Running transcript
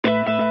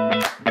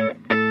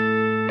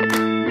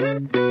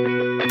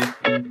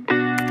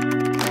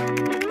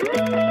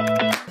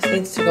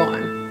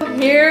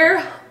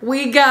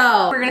we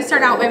go. We're gonna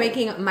start out by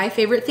making my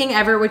favorite thing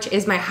ever, which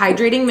is my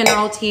hydrating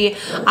mineral tea.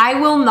 I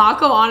will not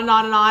go on and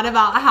on and on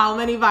about how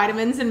many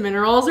vitamins and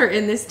minerals are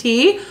in this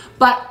tea,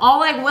 but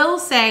all I will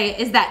say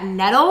is that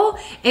nettle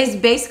is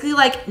basically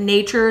like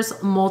nature's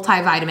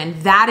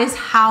multivitamin. That is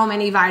how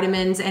many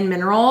vitamins and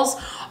minerals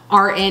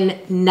are in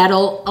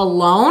nettle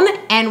alone,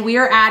 and we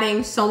are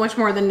adding so much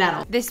more than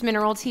nettle. This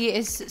mineral tea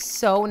is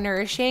so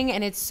nourishing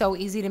and it's so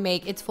easy to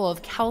make. It's full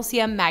of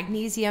calcium,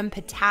 magnesium,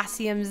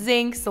 potassium,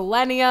 zinc,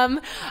 selenium.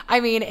 I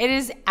mean, it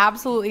is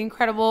absolutely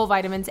incredible.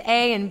 Vitamins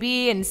A and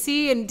B and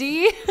C and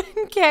D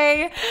and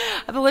K.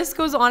 The list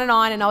goes on,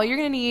 and all you're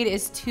gonna need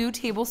is 2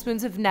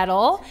 tablespoons of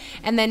nettle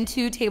and then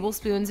 2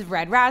 tablespoons of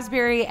red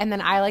raspberry, and then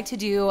I like to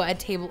do a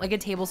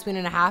tablespoon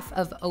and a half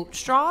of oat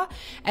straw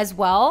as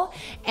well.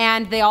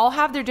 And they all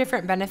have their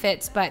different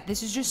benefits, but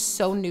this is just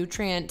so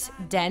nutrient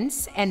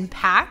dense and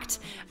packed.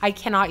 I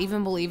cannot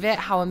even believe it,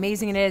 how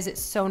amazing it is.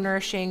 It's so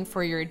nourishing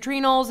for your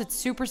adrenals. It's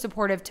super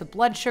supportive to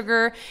blood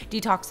sugar,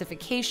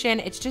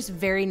 detoxification. It's just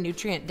very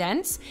nutrient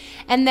dense.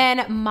 And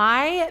then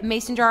my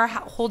mason jar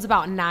holds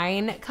about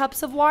 9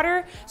 cups of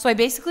water. So I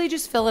basically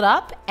just fill it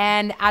up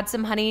and add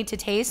some honey to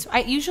taste.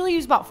 I usually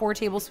use about 4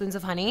 tablespoons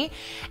of honey,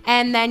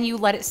 and then you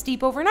let it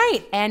steep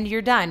overnight and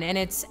you're done. And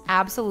it's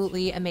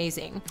absolutely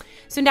amazing.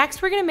 So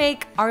next we're gonna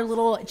make our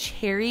little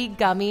cherry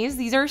gummies.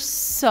 These are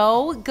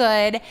so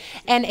good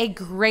and a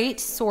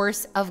great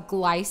source of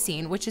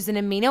glycine, which is an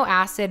amino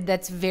acid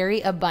that's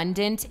very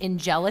abundant in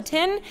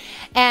gelatin.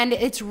 And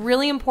it's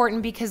really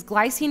important because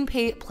glycine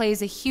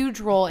plays a huge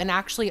role in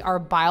actually our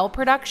bile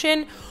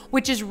production,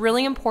 which is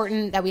really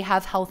important that we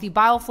have healthy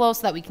bile flow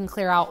so that we can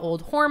clear out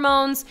old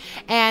hormones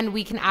and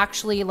we can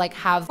actually like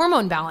have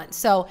hormone balance.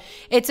 So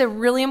it's a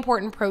really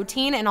important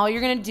protein, and all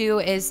you're gonna do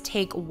is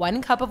take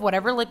 1 cup of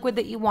whatever liquid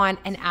that you want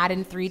and add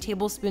in 3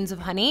 tablespoons of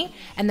honey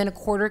and then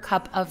 1/4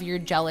 cup of your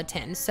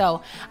gelatin.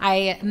 So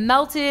I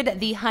melted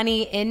the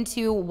honey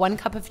into 1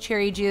 cup of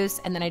cherry juice,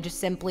 and then I just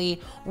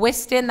simply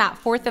whisked in that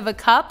 1/4 of a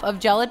cup of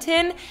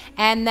gelatin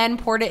and then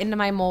poured it into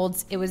my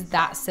molds. It was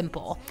that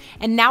simple.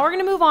 And now we're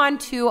gonna move on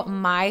to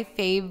my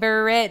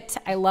favorite.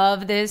 I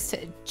love this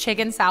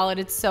chicken salad.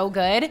 It's so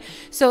good.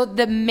 So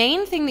the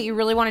main thing that you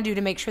really wanna do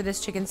to make sure this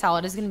chicken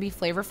salad is gonna be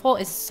flavorful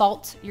is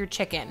salt your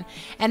chicken.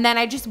 And then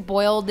I just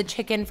boiled the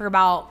chicken for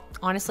about,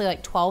 honestly,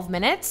 like 12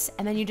 minutes,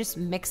 and then you just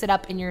mix it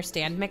up in your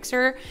stand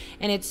mixer,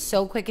 and it's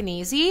so quick and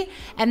easy.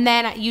 And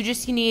then you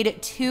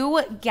need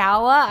 2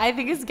 gala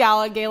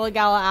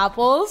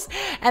apples,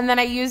 and then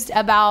I used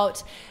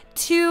about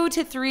 2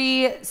 to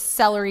 3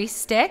 celery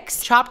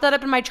sticks. Chop that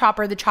up in my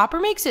chopper. The chopper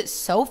makes it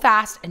so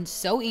fast and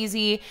so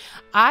easy.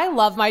 I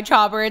love my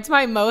chopper. It's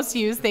my most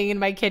used thing in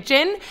my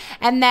kitchen.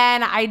 And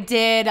then I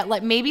did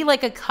maybe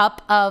like a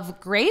cup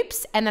of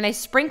grapes, and then I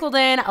sprinkled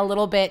in a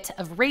little bit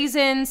of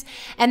raisins,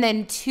 and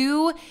then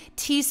 2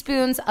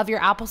 teaspoons of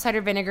your apple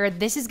cider vinegar.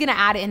 This is gonna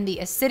add in the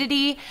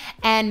acidity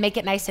and make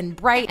it nice and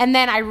bright. And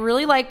then I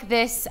really like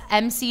this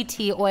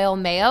MCT oil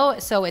mayo.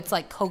 So it's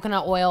like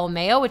coconut oil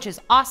mayo, which is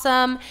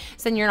awesome.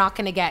 So then you're not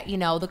gonna get, you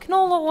know, the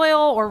canola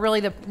oil or really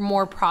the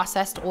more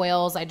processed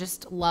oils. I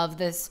just love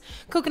this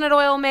coconut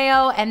oil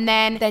mayo. And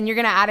then you're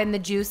gonna add in the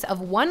juice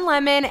of 1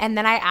 lemon, and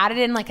then I added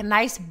in like a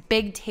nice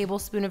big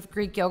tablespoon of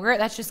Greek yogurt.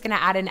 That's just gonna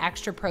add in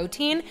extra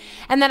protein.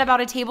 And then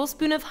about a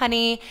tablespoon of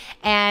honey,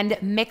 and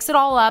mix it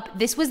all up.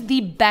 This was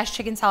the best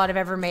chicken salad I've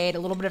ever made. A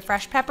little bit of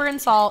fresh pepper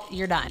and salt,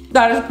 you're done.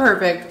 That is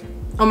perfect.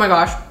 Oh my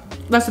gosh.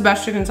 That's the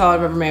best chicken salad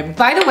I've ever made.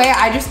 By the way,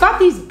 I just got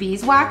these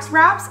beeswax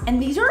wraps,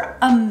 and these are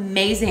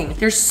amazing.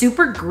 They're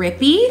super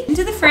grippy.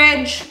 Into the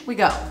fridge we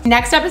go.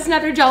 Next up is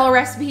another Jello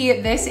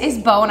recipe. This is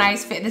Bo and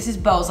I's this is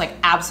Bo's like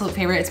absolute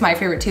favorite. It's my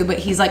favorite too, but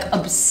he's like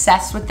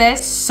obsessed with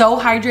this. So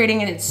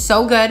hydrating and it's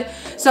so good.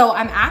 So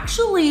I'm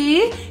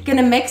actually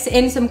gonna mix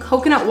in some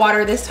coconut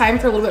water this time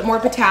for a little bit more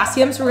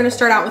potassium. So we're gonna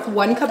start out with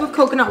 1 cup of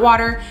coconut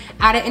water,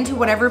 add it into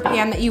whatever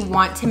pan that you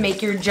want to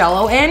make your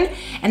Jello in,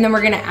 and then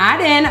we're gonna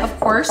add in, of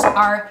course,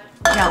 our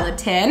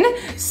gelatin.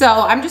 So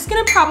I'm just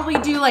gonna probably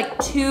do like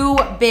 2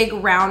 big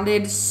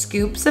rounded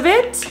scoops of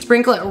it,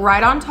 sprinkle it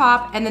right on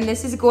top, and then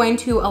this is going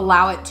to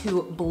allow it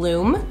to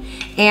bloom,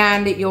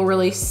 and you'll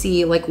really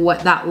see like what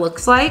that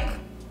looks like.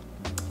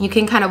 You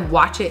can kind of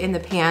watch it in the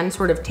pan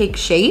sort of take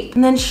shape.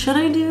 And then should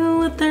I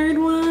do a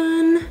 3rd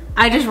one?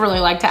 I just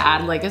really like to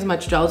add like as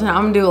much gelatin. I'm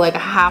gonna do like a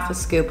 1/2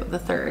 scoop of the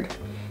 3rd.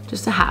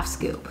 Just a 1/2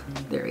 scoop.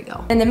 There we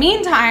go. In the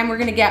meantime, we're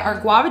gonna get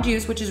our guava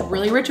juice, which is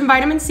really rich in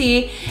vitamin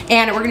C,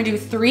 and we're gonna do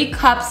 3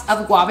 cups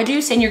of guava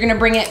juice, and you're gonna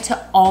bring it to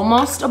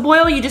almost a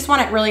boil. You just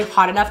want it really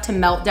hot enough to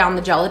melt down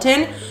the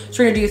gelatin.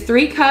 So we're gonna do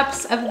 3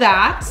 cups of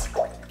that.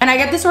 And I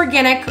get this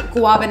organic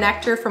guava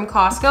nectar from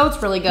Costco.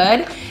 It's really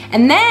good.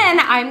 And then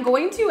I'm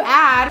going to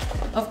add,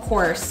 of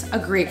course, a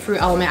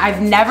grapefruit element. I've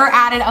never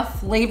added a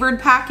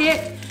flavored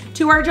packet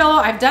to our Jello.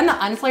 I've done the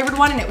unflavored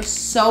one, and it was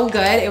so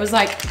good. It was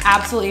like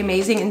absolutely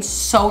amazing and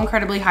so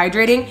incredibly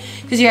hydrating,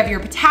 because you have your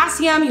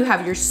potassium, you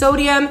have your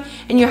sodium,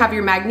 and you have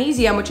your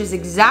magnesium, which is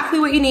exactly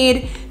what you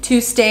need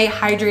to stay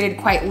hydrated,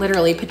 quite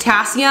literally.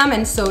 Potassium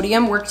and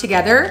sodium work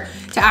together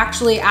to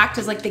actually act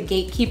as like the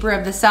gatekeeper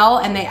of the cell,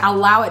 and they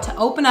allow it to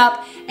open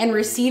up and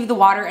receive the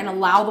water and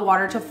allow the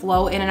water to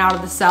flow in and out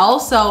of the cell.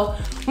 So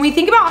when we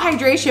think about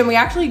hydration, we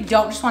actually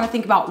don't just want to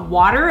think about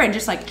water and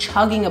just like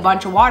chugging a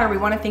bunch of water. We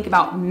want to think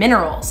about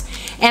minerals.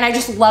 And I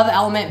just love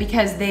Element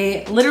because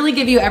they literally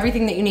give you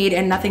everything that you need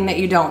and nothing that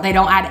you don't. They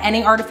don't add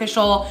any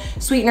artificial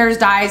sweeteners,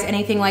 dyes,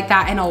 anything like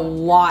that, and a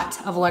lot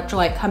of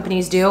electrolyte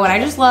companies do. And I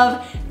just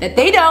love that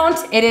they don't.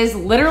 It is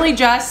literally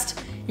just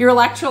your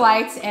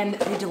electrolytes and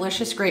the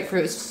delicious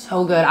grapefruit is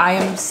so good. I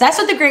am obsessed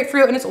with the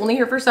grapefruit and it's only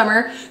here for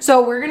summer.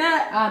 So we're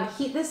gonna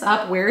heat this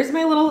up. Where's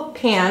my little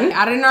pan?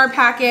 Add it in our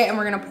packet and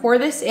we're gonna pour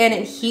this in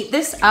and heat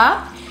this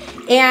up.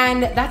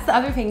 And that's the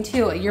other thing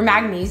too. Your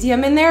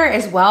magnesium in there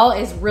as well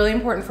is really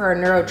important for our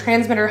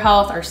neurotransmitter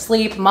health, our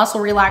sleep,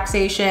 muscle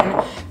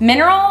relaxation.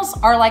 Minerals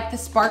are like the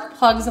spark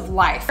plugs of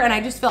life. And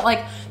I just felt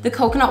like the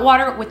coconut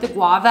water with the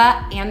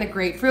guava and the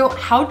grapefruit,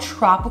 how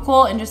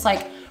tropical and just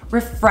like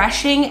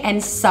refreshing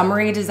and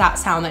summery does that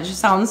sound? That just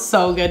sounds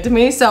so good to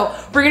me. So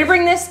we're gonna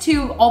bring this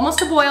to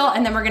almost a boil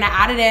and then we're gonna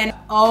add it in.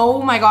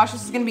 Oh my gosh,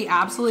 this is gonna be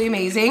absolutely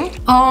amazing.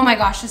 Oh my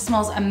gosh, this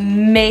smells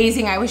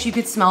amazing. I wish you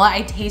could smell it.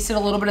 I tasted a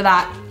little bit of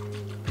that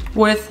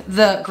with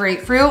the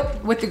grapefruit.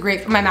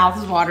 My mouth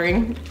is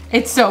watering.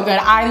 It's so good.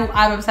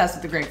 I'm obsessed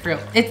with the grapefruit.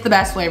 It's the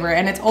best flavor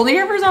and it's only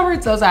here for summer.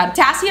 It's so sad.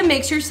 Potassium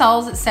makes your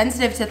cells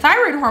sensitive to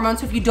thyroid hormone.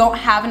 So if you don't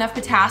have enough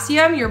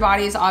potassium, your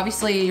body is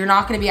obviously, you're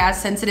not gonna be as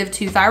sensitive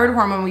to thyroid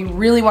hormone. We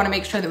really wanna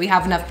make sure that we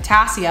have enough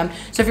potassium.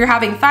 So if you're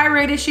having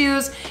thyroid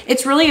issues,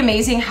 it's really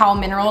amazing how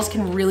minerals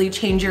can really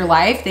change your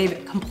life.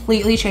 They've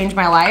completely changed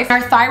my life.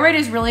 Our thyroid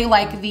is really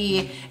like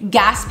the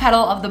gas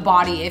pedal of the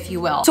body, if you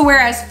will. So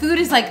whereas food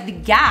is like the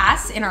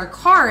gas in our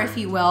car, if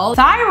you will,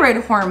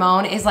 thyroid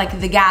hormone is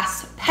like the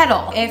gas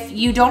pedal. If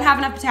you don't have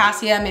enough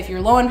potassium, if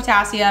you're low in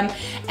potassium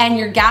and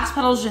your gas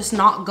pedal is just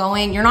not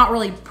going, you're not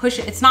really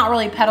pushing, it's not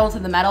really pedal to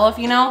the metal, if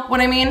you know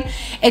what I mean.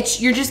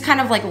 You're just kind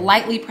of like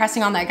lightly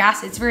pressing on that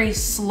gas. It's very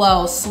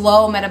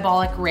slow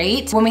metabolic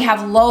rate. When we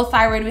have low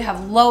thyroid, we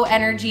have low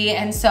energy.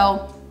 And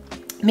so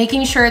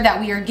making sure that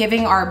we are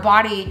giving our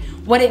body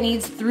what it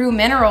needs through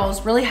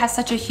minerals really has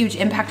such a huge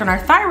impact on our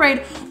thyroid,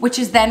 which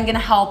is then gonna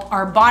help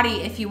our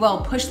body, if you will,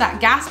 push that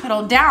gas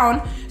pedal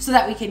down so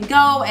that we can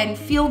go and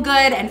feel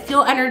good and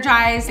feel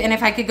energized. And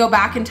if I could go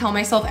back and tell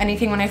myself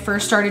anything when I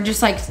first started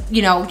just like,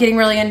 you know, getting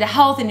really into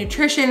health and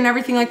nutrition and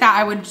everything like that,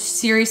 I would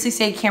seriously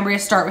say Cambria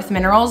start with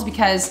minerals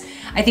because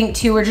I think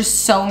too, we're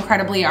just so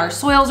incredibly, our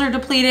soils are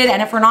depleted,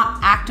 and if we're not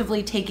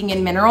actively taking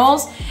in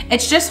minerals,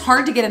 it's just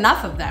hard to get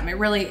enough of them. It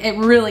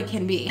really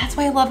can be. That's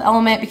why I love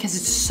Element because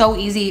it's so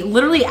easy.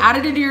 Literally add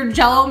it into your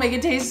Jello, make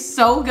it taste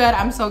so good.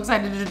 I'm so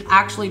excited to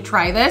actually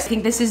try this. I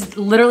think this is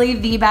literally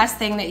the best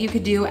thing that you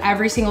could do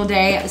every single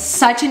day.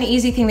 Such an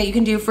easy thing that you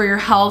can do for your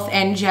health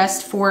and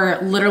just for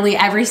literally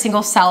every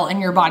single cell in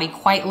your body,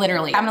 quite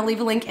literally. I'm gonna leave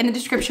a link in the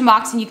description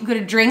box and you can go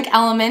to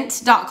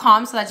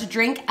drinkelement.com. So that's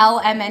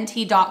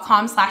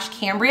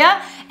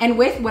drinklmnt.com/Cambria. And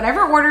with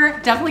whatever order,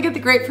 definitely get the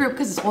grapefruit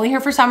because it's only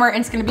here for summer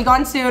and it's gonna be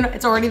gone soon.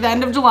 It's already the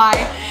end of July.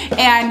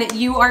 And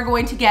you are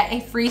going to get a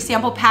free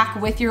sample pack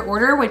with your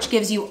order, which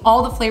gives you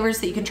all the flavors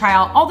that you can try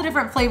out, all the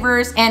different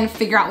flavors and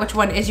figure out which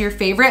one is your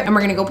favorite. And we're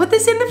gonna go put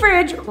this in the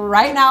fridge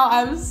right now.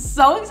 I'm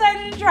so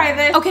excited to try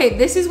this. Okay,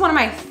 this is one of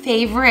my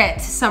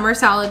favorite summer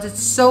salads.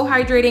 It's so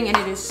hydrating and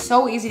it is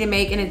so easy to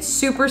make and it's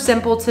super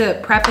simple to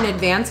prep in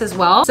advance as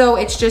well. So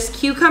it's just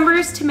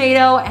cucumbers,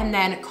 tomato, and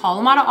then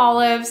Kalamata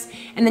olives.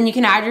 And then you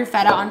can add your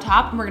feta on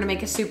top and we're gonna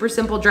make a super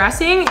simple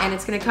dressing and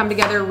it's gonna come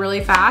together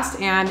really fast.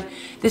 And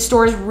this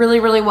stores really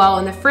well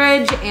in the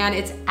fridge and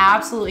it's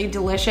absolutely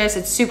delicious.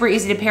 It's super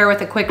easy to pair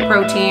with a quick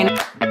protein.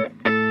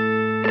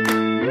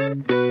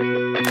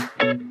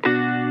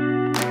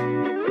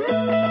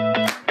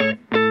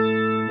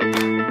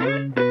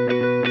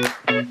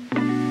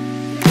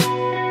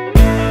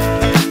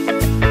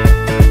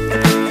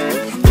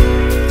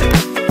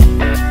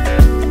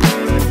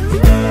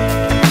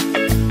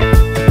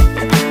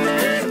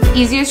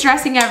 Easiest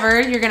dressing ever.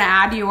 You're gonna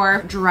add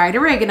your dried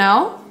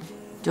oregano.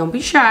 Don't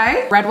be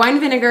shy. Red wine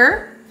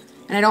vinegar.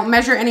 And I don't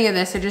measure any of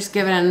this. I just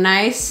give it a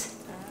nice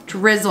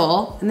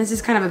drizzle. And this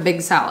is kind of a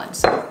big salad.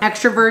 So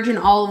extra virgin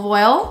olive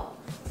oil.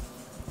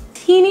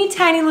 Teeny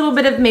tiny little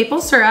bit of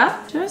maple syrup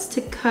just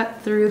to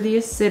cut through the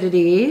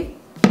acidity.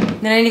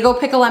 Then I need to go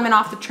pick a lemon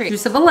off the tree.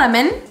 Juice of a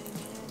lemon.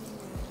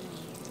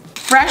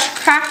 Fresh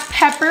cracked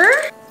pepper.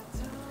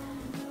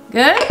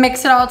 Good.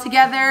 Mix it all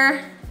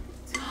together.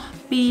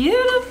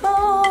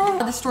 Beautiful.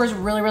 This stores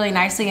really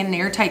nicely in an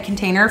airtight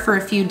container for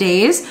a few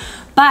days,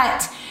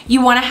 but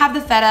you wanna have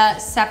the feta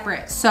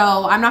separate.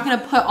 So I'm not gonna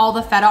put all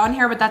the feta on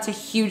here, but that's a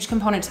huge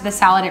component to the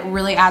salad. It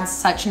really adds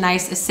such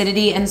nice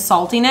acidity and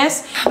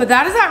saltiness. But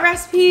that is that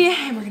recipe,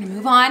 and we're gonna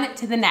move on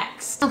to the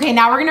next. Okay,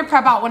 now we're gonna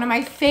prep out one of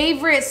my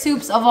favorite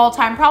soups of all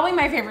time, probably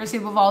my favorite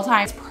soup of all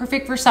time. It's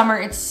perfect for summer,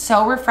 it's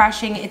so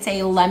refreshing. It's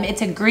a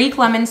Greek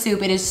lemon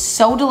soup. It is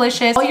so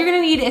delicious. All you're gonna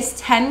need is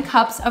 10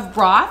 cups of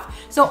broth.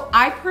 So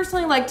I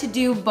personally like to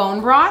do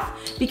bone broth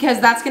because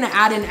that's gonna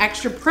add an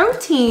extra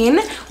protein,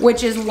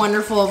 which is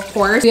wonderful, of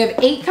course. We have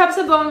 8 cups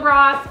of bone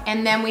broth,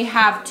 and then we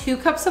have 2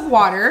 cups of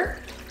water.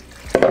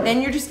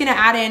 Then you're just gonna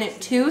add in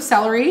 2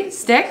 celery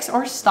sticks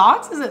or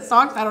stalks. Is it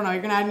stalks? I don't know.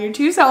 You're gonna add in your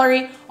 2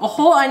 celery, a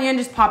whole onion,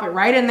 just pop it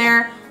right in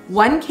there,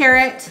 1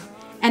 carrot,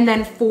 and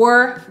then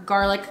 4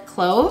 garlic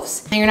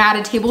cloves. And you're gonna add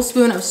a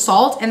tablespoon of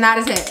salt, and that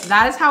is it.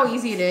 That is how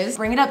easy it is.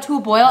 Bring it up to a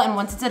boil, and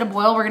once it's at a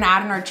boil, we're gonna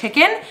add in our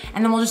chicken,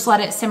 and then we'll just let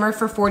it simmer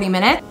for 40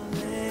 minutes.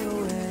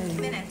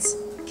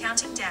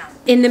 Counting down.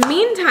 In the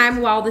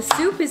meantime, while the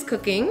soup is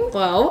cooking,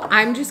 well,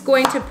 I'm just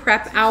going to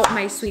prep out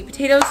my sweet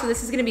potatoes. So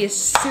this is gonna be a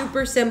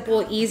super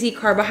simple, easy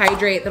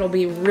carbohydrate that'll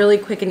be really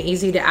quick and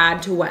easy to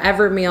add to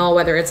whatever meal,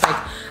 whether it's like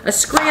a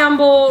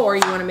scramble or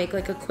you wanna make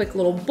like a quick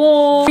little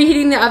bowl.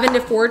 Preheating the oven to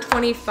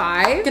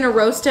 425. I'm gonna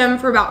roast them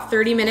for about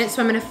 30 minutes,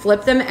 so I'm gonna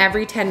flip them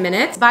every 10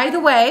 minutes. By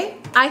the way,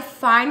 I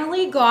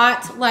finally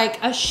got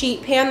like a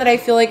sheet pan that I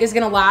feel like is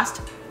gonna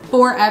last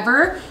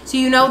forever. So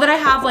you know that I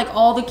have like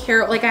all the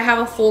like I have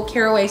a full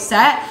caraway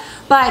set,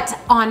 but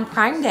on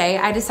Prime Day,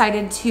 I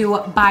decided to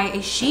buy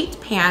a sheet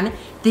pan.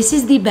 This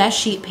is the best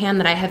sheet pan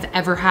that I have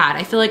ever had.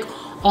 I feel like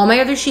all my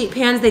other sheet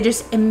pans, they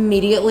just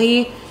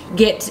immediately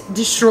get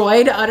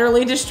destroyed,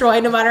 utterly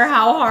destroyed, no matter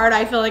how hard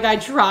I feel like I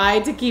try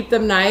to keep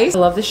them nice. I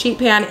love the sheet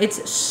pan.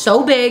 It's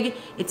so big.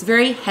 It's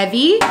very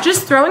heavy.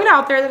 Just throwing it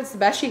out there that it's the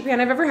best sheet pan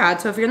I've ever had.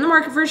 So if you're in the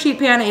market for a sheet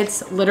pan,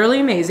 it's literally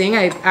amazing.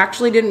 I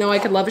actually didn't know I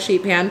could love a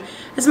sheet pan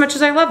as much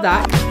as I love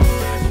that.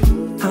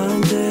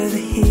 Under the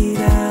heat,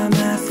 I'm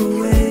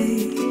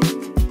halfway.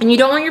 And you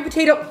don't want your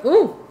potato,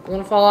 ooh, I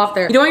wanna fall off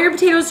there. You don't want your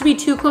potatoes to be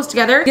too close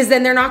together because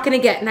then they're not gonna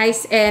get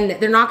nice and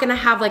they're not gonna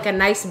have like a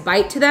nice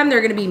bite to them.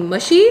 They're gonna be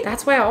mushy.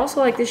 That's why I also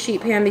like this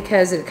sheet pan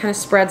because it kind of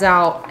spreads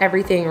out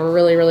everything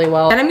really, really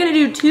well. And I'm gonna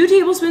do 2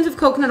 tablespoons of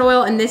coconut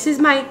oil, and this is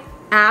my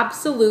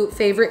absolute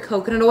favorite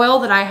coconut oil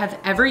that I have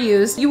ever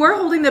used. You are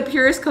holding the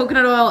purest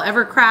coconut oil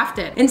ever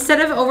crafted.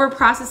 Instead of over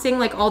processing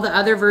like all the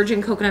other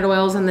virgin coconut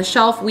oils on the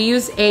shelf, we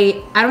use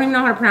a, I don't even know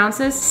how to pronounce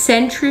this,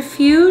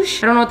 centrifuge.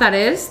 I don't know what that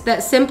is.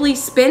 That simply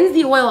spins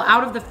the oil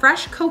out of the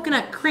fresh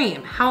coconut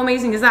cream. How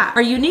amazing is that?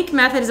 Our unique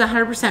method is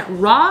 100%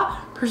 raw,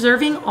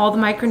 preserving all the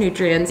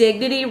micronutrients.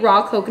 Dignity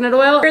raw coconut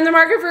oil. If you're in the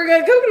market for a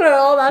good coconut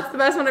oil, that's the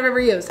best one I've ever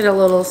used. Put a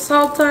little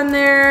salt on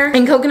there.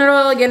 And coconut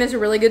oil, again, is a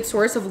really good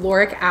source of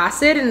lauric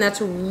acid, and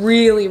that's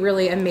really,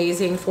 really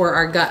amazing for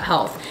our gut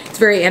health. It's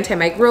very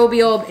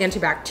antimicrobial,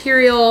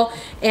 antibacterial,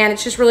 and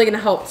it's just really gonna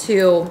help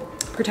to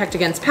protect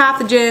against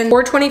pathogens.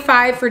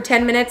 425 for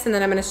 10 minutes, and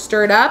then I'm gonna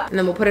stir it up, and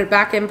then we'll put it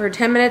back in for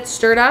 10 minutes,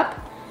 stir it up,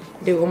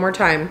 do it one more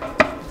time.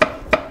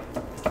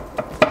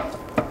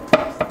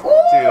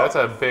 Dude, that's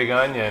a big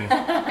onion.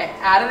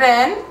 Add it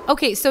in.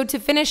 Okay, so to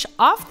finish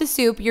off the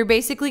soup, you're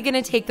basically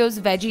gonna take those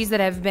veggies that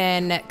have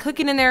been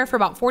cooking in there for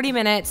about 40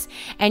 minutes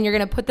and you're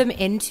gonna put them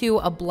into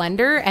a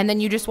blender, and then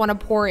you just wanna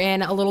pour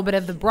in a little bit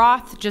of the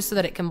broth just so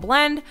that it can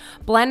blend.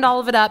 Blend all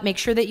of it up, make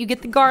sure that you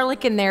get the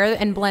garlic in there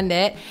and blend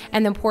it,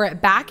 and then pour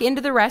it back into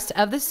the rest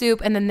of the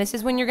soup, and then this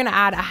is when you're gonna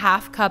add a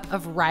half cup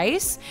of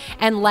rice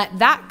and let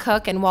that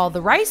cook, and while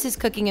the rice is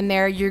cooking in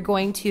there, you're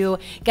going to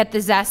get the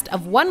zest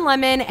of 1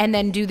 lemon and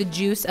then do the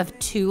juice of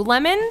 2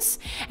 lemons,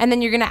 and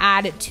then you're gonna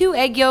add 2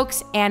 egg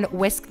yolks and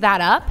whisk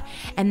that up.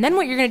 And then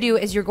what you're gonna do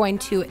is you're going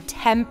to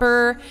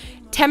temper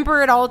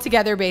it all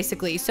together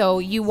basically. So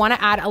you wanna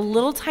add a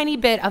little tiny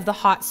bit of the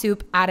hot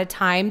soup at a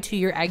time to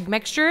your egg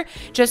mixture,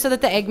 just so that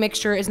the egg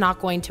mixture is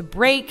not going to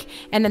break,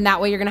 and then that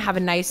way you're gonna have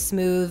a nice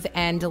smooth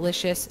and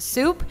delicious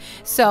soup.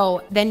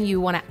 So then you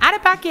wanna add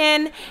it back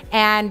in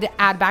and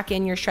add back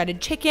in your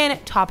shredded chicken,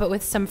 top it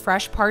with some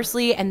fresh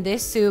parsley, and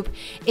this soup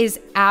is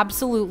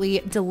absolutely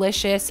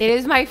delicious. It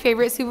is my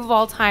favorite soup of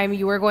all time.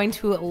 You are going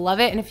to love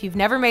it, and if you've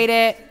never made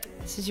it,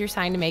 this is your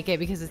sign to make it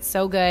because it's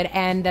so good.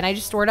 And then I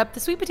just stored up the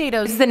sweet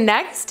potatoes. It's the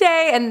next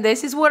day, and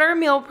this is what our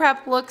meal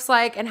prep looks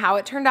like and how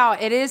it turned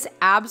out. It is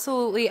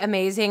absolutely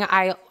amazing.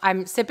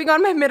 I'm sipping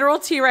on my mineral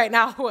tea right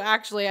now.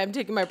 Actually, I'm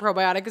taking my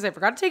probiotic because I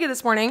forgot to take it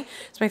this morning.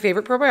 It's my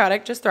favorite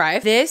probiotic, Just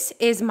Thrive. This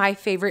is my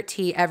favorite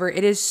tea ever.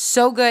 It is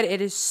so good.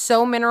 It is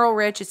so mineral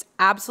rich. It's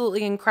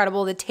absolutely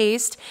incredible. The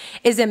taste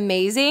is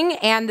amazing,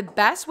 and the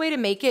best way to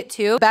make it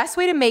too,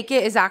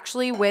 is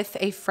actually with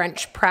a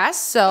French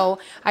press. So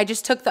I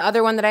just took the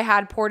other one that I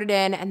had, poured it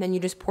in, and then you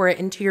just pour it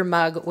into your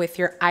mug with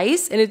your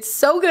ice, and it's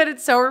so good.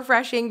 It's so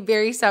refreshing,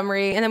 very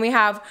summery. And then we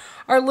have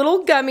our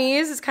little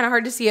gummies. It's kind of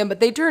hard to see them, but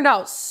they turned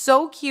out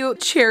so cute.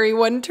 Cherry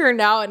one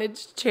turned out, and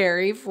it's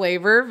cherry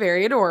flavor,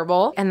 very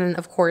adorable. And then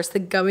of course the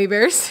gummy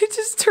bears, it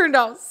just turned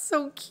out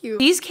so cute.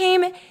 These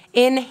came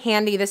in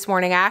handy this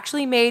morning. I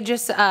actually made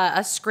just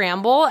a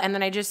scramble, and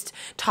then I just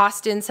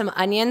tossed in some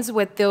onions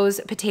with those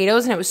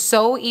potatoes, and it was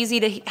so easy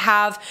to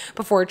have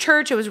before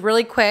church. It was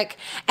really quick.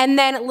 And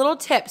then a little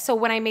tip, so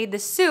when I made the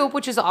soup,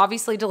 which is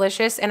obviously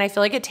delicious, and I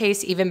feel like it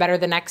tastes even better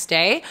the next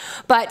day,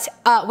 but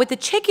with the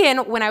chicken,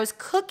 when I was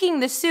cooking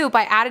the soup,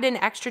 I added in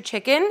extra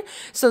chicken,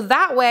 so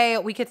that way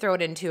we could throw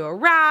it into a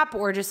wrap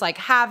or just like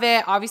have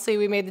it. Obviously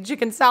we made the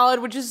chicken salad,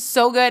 which is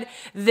so good.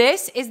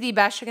 This is the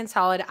best chicken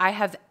salad I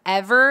have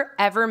ever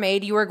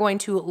made. You are going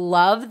to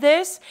love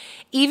this.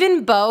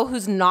 Even Bo,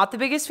 who's not the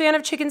biggest fan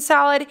of chicken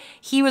salad,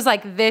 he was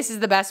like, this is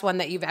the best one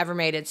that you've ever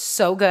made. It's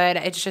so good.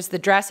 It's just the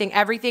dressing,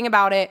 everything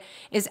about it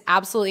is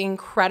absolutely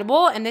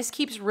incredible. And this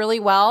keeps really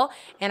well.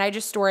 And I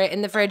just store it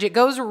in the fridge. It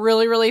goes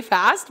really, really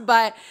fast,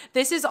 but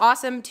this is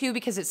awesome too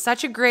because it's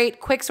such a great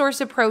quick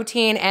source of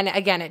protein. And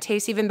again, it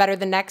tastes even better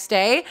the next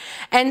day.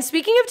 And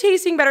speaking of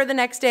tasting better the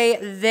next day,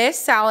 this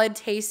salad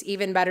tastes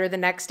even better the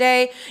next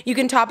day. You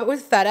can top it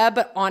with feta,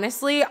 but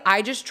honestly,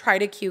 I just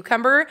tried a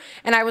cucumber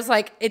and I was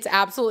like, it's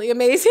absolutely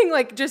amazing.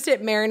 Like just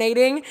it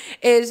marinating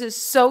is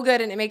so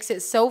good and it makes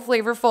it so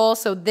flavorful.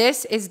 So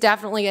this is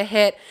definitely a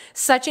hit.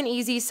 Such an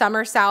easy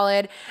summer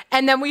salad.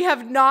 And then we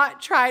have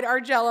not tried our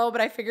Jello,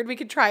 but I figured we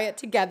could try it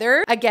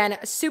together. Again,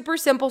 a super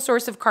simple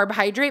source of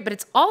carbohydrate, but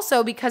it's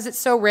also because it's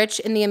so rich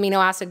in the amino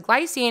acid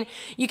glycine,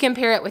 you can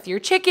pair it with your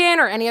chicken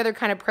or any other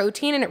kind of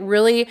protein and it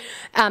really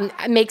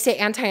makes it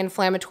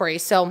anti-inflammatory.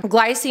 So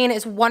glycine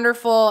is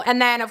wonderful.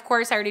 And then of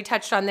course I already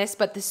touched on this,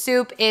 but the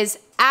soup is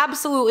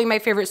absolutely my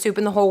favorite soup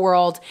in the whole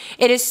world.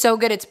 It is so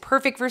good. It's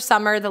perfect for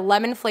summer. The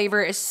lemon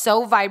flavor is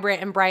so vibrant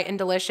and bright and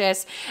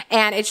delicious,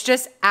 and it's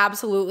just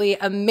absolutely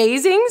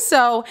amazing.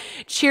 So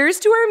cheers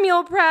to our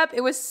meal prep.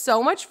 It was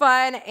so much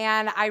fun,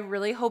 and I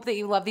really hope that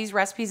you love these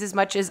recipes as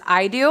much as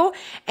I do.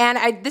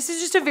 And this is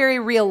just a very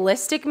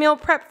realistic meal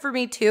prep for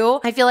me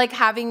too. I feel like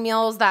having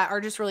meals that are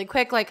just really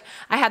quick, like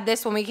I had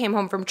this when we came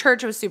home from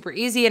church. It was super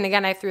easy, and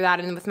again, I threw that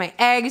in with my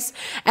eggs,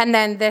 and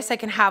then this I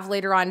can have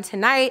later on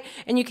tonight,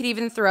 and you could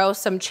even throw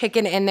some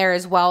chicken in there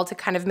as well to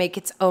kind of make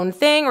its own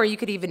thing, or you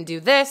could even do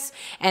this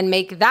and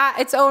make that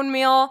its own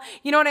meal.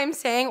 You know what I'm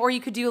saying? Or you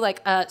could do like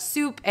a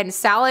soup and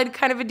salad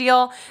kind of a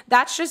deal.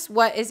 That's just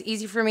what is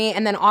easy for me.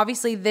 And then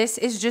obviously this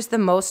is just the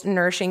most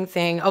nourishing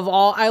thing of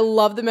all. I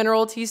love the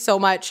mineral tea so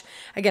much.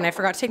 Again, I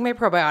forgot to take my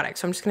probiotics,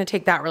 so I'm just gonna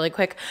take that really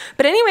quick.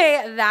 But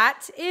anyway,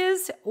 that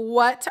is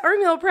what our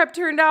meal prep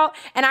turned out.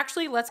 And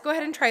actually, let's go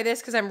ahead and try this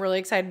because I'm really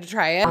excited to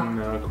try it.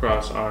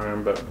 Cross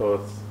arm, but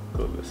both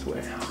go this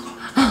way.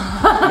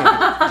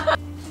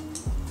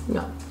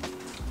 No.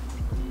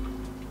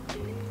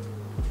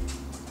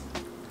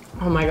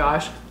 Oh my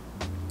gosh.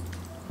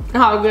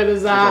 How good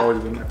is that? It's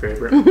always been my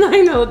favorite.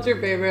 I know it's your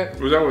favorite.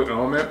 Was that with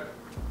element?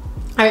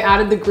 I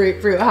added the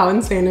grapefruit. How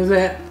insane is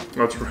it?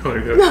 That's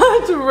really good.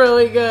 That's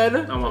really good.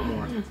 I want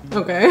more.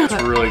 Okay. It's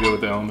really good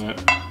with the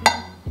element.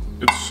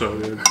 It's so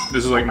good.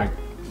 This is like my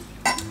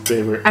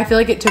favorite. I feel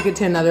like it took it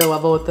to another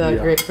level with the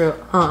grapefruit.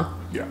 Huh?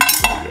 Yeah.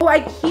 Oh,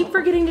 I keep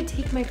forgetting to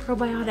take my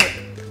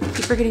probiotic. I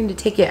keep forgetting to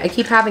take it. I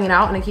keep having it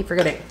out and I keep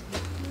forgetting.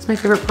 It's my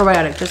favorite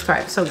probiotic, Just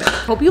Thrive, so good.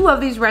 Hope you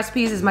love these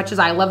recipes as much as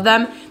I love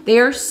them. They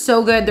are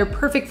so good, they're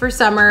perfect for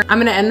summer. I'm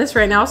gonna end this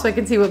right now so I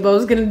can see what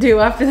Bo's gonna do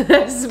after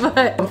this,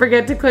 but don't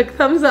forget to click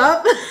thumbs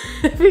up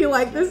if you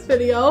like this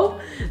video.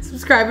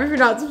 Subscribe if you're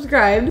not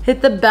subscribed.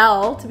 Hit the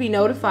bell to be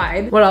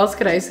notified. What else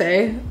could I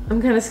say?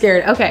 I'm kind of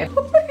scared. Okay,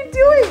 what are you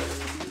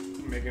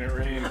doing? Making it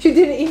rain. She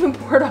didn't even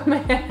pour it on my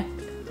head.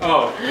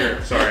 Oh,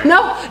 here, sorry.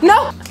 No,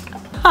 no.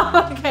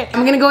 Okay,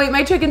 I'm gonna go eat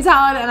my chicken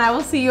salad and I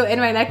will see you in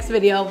my next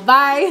video.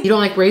 Bye. You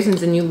don't like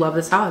raisins and you love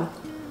the salad.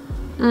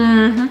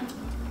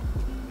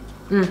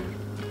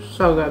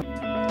 So good.